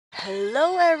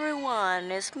Hello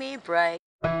everyone, it's me Bright.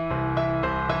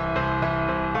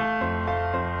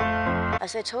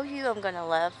 As I told you, I'm gonna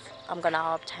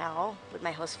out of town with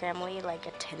my host family like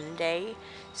a 10 day.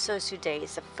 So today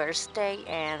is the first day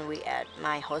and we at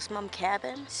my host mom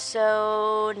cabin.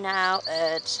 So now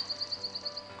it's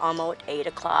almost 8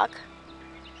 o'clock.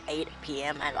 8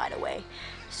 p.m. I got away.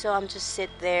 So I'm just sit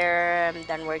there, I'm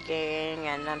done working,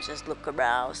 and I'm just look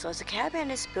around. So the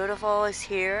cabin is beautiful, it's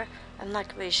here. I'm not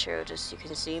really sure just you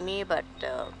can see me, but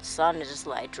the sun is just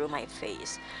like through my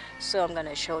face. So I'm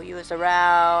gonna show you it's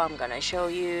around. I'm gonna show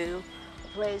you the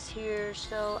place here.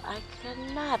 So I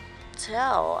cannot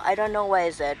tell. I don't know where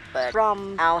is it, but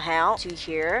from our house to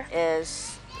here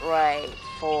is right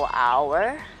 4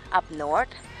 hour up north.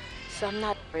 So I'm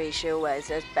not pretty sure where it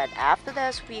is, but after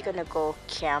this we're gonna go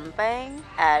camping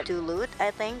at Duluth, I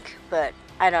think. But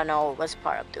I don't know what's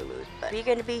part of Duluth. But we're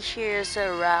gonna be here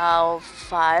so around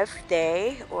 5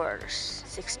 day or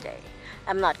 6 day.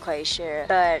 I'm not quite sure.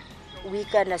 But we're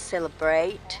gonna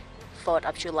celebrate 4th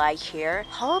of July here.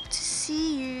 Hope to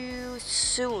see you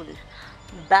soon.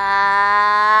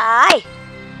 Bye!